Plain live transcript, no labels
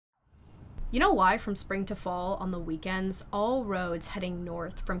You know why from spring to fall on the weekends, all roads heading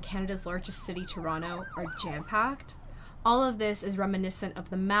north from Canada's largest city, Toronto, are jam-packed? All of this is reminiscent of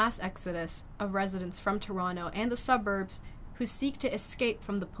the mass exodus of residents from Toronto and the suburbs who seek to escape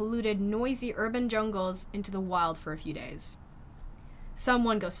from the polluted, noisy urban jungles into the wild for a few days.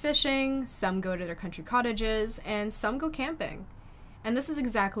 Someone goes fishing, some go to their country cottages, and some go camping. And this is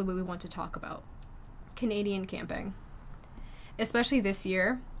exactly what we want to talk about: Canadian camping. Especially this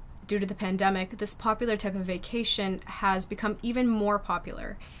year, due to the pandemic, this popular type of vacation has become even more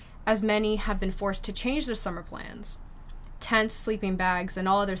popular, as many have been forced to change their summer plans. Tents, sleeping bags, and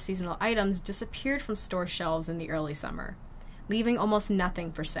all other seasonal items disappeared from store shelves in the early summer, leaving almost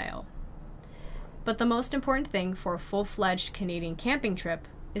nothing for sale. But the most important thing for a full-fledged Canadian camping trip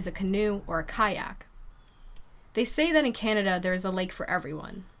is a canoe or a kayak. They say that in Canada there is a lake for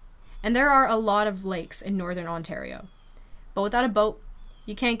everyone, and there are a lot of lakes in northern Ontario. But without a boat,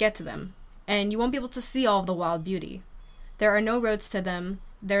 you can't get to them, and you won't be able to see all of the wild beauty. There are no roads to them,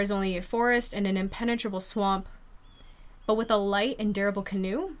 there is only a forest and an impenetrable swamp. But with a light and durable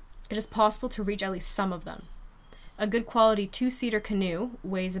canoe, it is possible to reach at least some of them. A good quality 2-seater canoe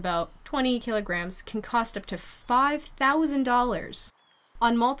weighs about 20 kilograms, can cost up to $5,000.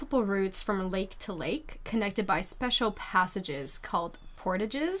 On multiple routes from lake to lake, connected by special passages called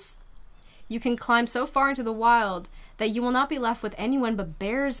portages, you can climb so far into the wild that you will not be left with anyone but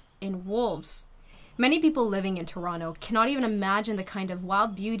bears and wolves. Many people living in Toronto cannot even imagine the kind of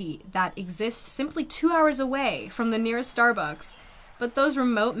wild beauty that exists simply 2 hours away from the nearest Starbucks. But those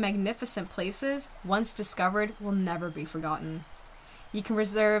remote, magnificent places, once discovered, will never be forgotten. You can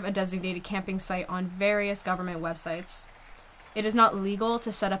reserve a designated camping site on various government websites. It is not legal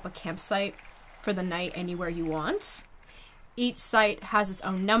to set up a campsite for the night anywhere you want. Each site has its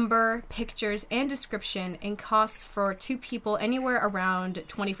own number, pictures, and description, and costs for 2 people anywhere around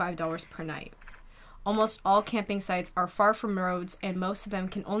 $25 per night. Almost all camping sites are far from roads, and most of them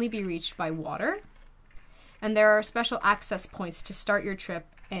can only be reached by water. And there are special access points to start your trip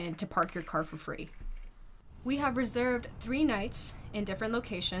and to park your car for free. We have reserved 3 nights in different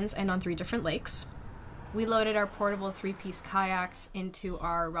locations and on 3 different lakes. We loaded our portable 3-piece kayaks into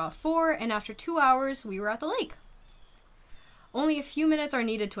our RAV4, and after 2 hours, we were at the lake. Only a few minutes are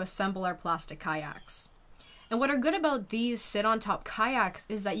needed to assemble our plastic kayaks. And what are good about these sit-on-top kayaks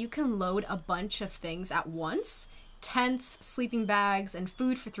is that you can load a bunch of things at once: tents, sleeping bags, and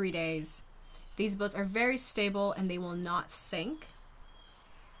food for 3 days. These boats are very stable and they will not sink.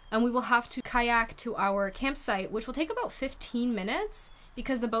 And we will have to kayak to our campsite, which will take about 15 minutes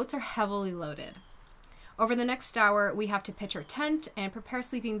because the boats are heavily loaded. Over the next hour, we have to pitch our tent and prepare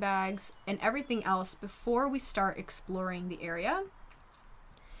sleeping bags and everything else before we start exploring the area.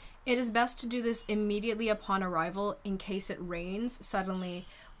 It is best to do this immediately upon arrival in case it rains suddenly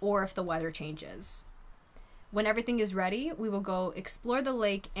or if the weather changes. When everything is ready, we will go explore the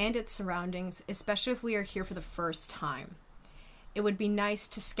lake and its surroundings, especially if we are here for the first time. It would be nice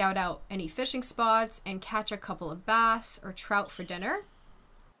to scout out any fishing spots and catch a couple of bass or trout for dinner.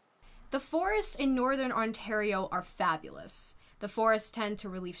 The forests in northern Ontario are fabulous. The forests tend to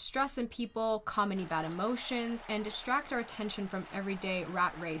relieve stress in people, calm any bad emotions, and distract our attention from everyday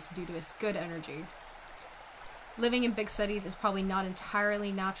rat race due to its good energy. Living in big cities is probably not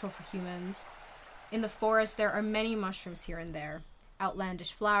entirely natural for humans. In the forest, there are many mushrooms here and there,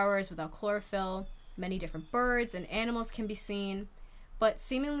 outlandish flowers without chlorophyll, many different birds and animals can be seen, but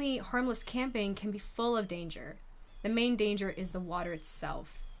seemingly harmless camping can be full of danger. The main danger is the water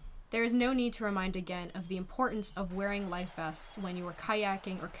itself. There is no need to remind again of the importance of wearing life vests when you are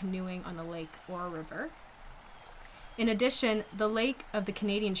kayaking or canoeing on a lake or a river. In addition, the lake of the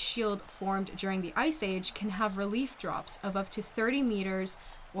Canadian Shield formed during the Ice Age can have relief drops of up to 30 meters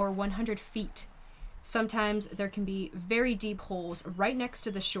or 100 feet. Sometimes there can be very deep holes right next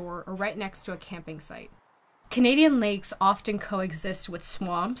to the shore or right next to a camping site. Canadian lakes often coexist with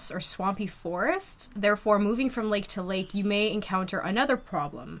swamps or swampy forests. Therefore, moving from lake to lake, you may encounter another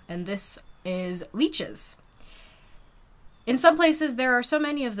problem, and this is leeches. In some places, there are so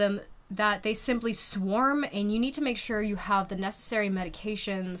many of them that they simply swarm, and you need to make sure you have the necessary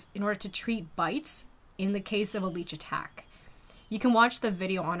medications in order to treat bites in the case of a leech attack. You can watch the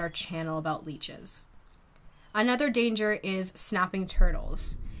video on our channel about leeches. Another danger is snapping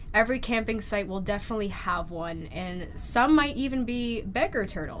turtles. Every camping site will definitely have one, and some might even be beggar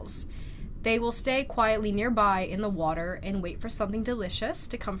turtles. They will stay quietly nearby in the water and wait for something delicious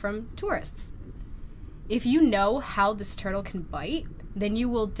to come from tourists. If you know how this turtle can bite, then you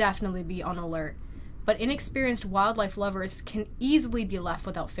will definitely be on alert. But inexperienced wildlife lovers can easily be left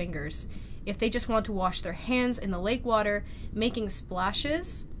without fingers. If they just want to wash their hands in the lake water, making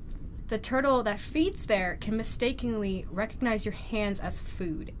splashes, The turtle that feeds there can mistakenly recognize your hands as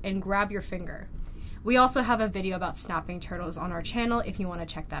food and grab your finger. We also have a video about snapping turtles on our channel if you want to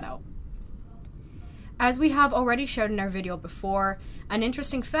check that out. As we have already showed in our video before, an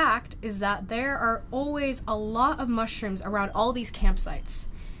interesting fact is that there are always a lot of mushrooms around all these campsites,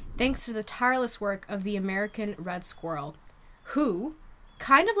 thanks to the tireless work of the American red squirrel, who,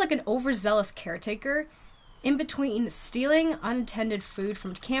 kind of like an overzealous caretaker, in between stealing unattended food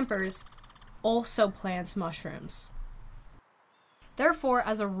from campers, also plants mushrooms. Therefore,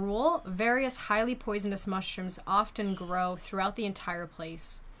 as a rule, various highly poisonous mushrooms often grow throughout the entire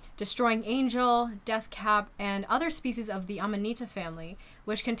place, destroying angel, deathcap, and other species of the Amanita family,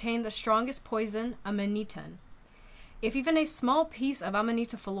 which contain the strongest poison, amanitin. If even a small piece of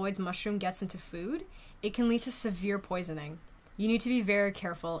Amanita phalloides mushroom gets into food, it can lead to severe poisoning. You need to be very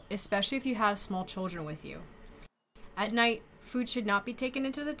careful, especially if you have small children with you. At night, food should not be taken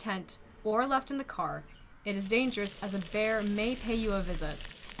into the tent or left in the car. It is dangerous as a bear may pay you a visit.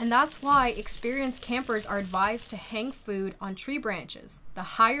 And that's why experienced campers are advised to hang food on tree branches. The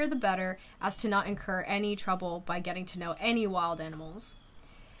higher the better, as to not incur any trouble by getting to know any wild animals.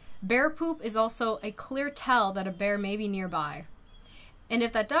 Bear poop is also a clear tell that a bear may be nearby. And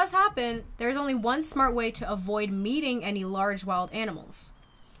if that does happen, there's only one smart way to avoid meeting any large wild animals.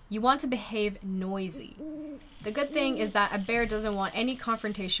 You want to behave noisy. The good thing is that a bear doesn't want any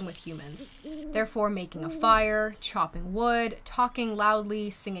confrontation with humans. Therefore, making a fire, chopping wood, talking loudly,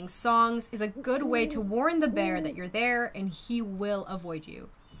 singing songs is a good way to warn the bear that you're there and he will avoid you.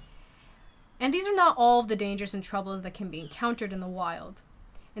 And these are not all of the dangers and troubles that can be encountered in the wild.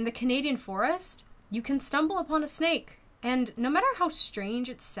 In the Canadian forest, you can stumble upon a snake, and no matter how strange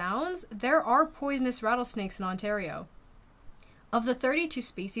it sounds, there are poisonous rattlesnakes in Ontario. Of the 32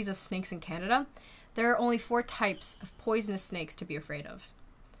 species of snakes in Canada, there are only 4 types of poisonous snakes to be afraid of.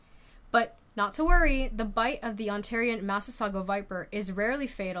 But not to worry, the bite of the Ontarian Massasauga viper is rarely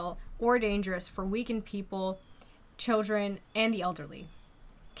fatal or dangerous for weakened people, children, and the elderly.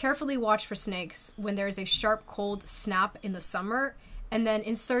 Carefully watch for snakes when there is a sharp cold snap in the summer, and then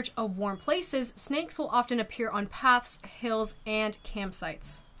in search of warm places, snakes will often appear on paths, hills, and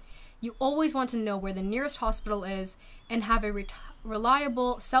campsites. You always want to know where the nearest hospital is and have a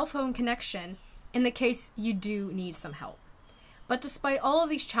reliable cell phone connection in the case you do need some help. But despite all of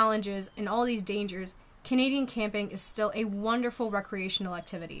these challenges and all these dangers, Canadian camping is still a wonderful recreational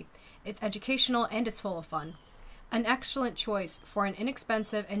activity. It's educational and it's full of fun. An excellent choice for an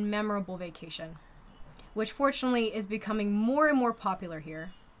inexpensive and memorable vacation, which fortunately is becoming more and more popular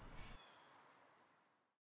here.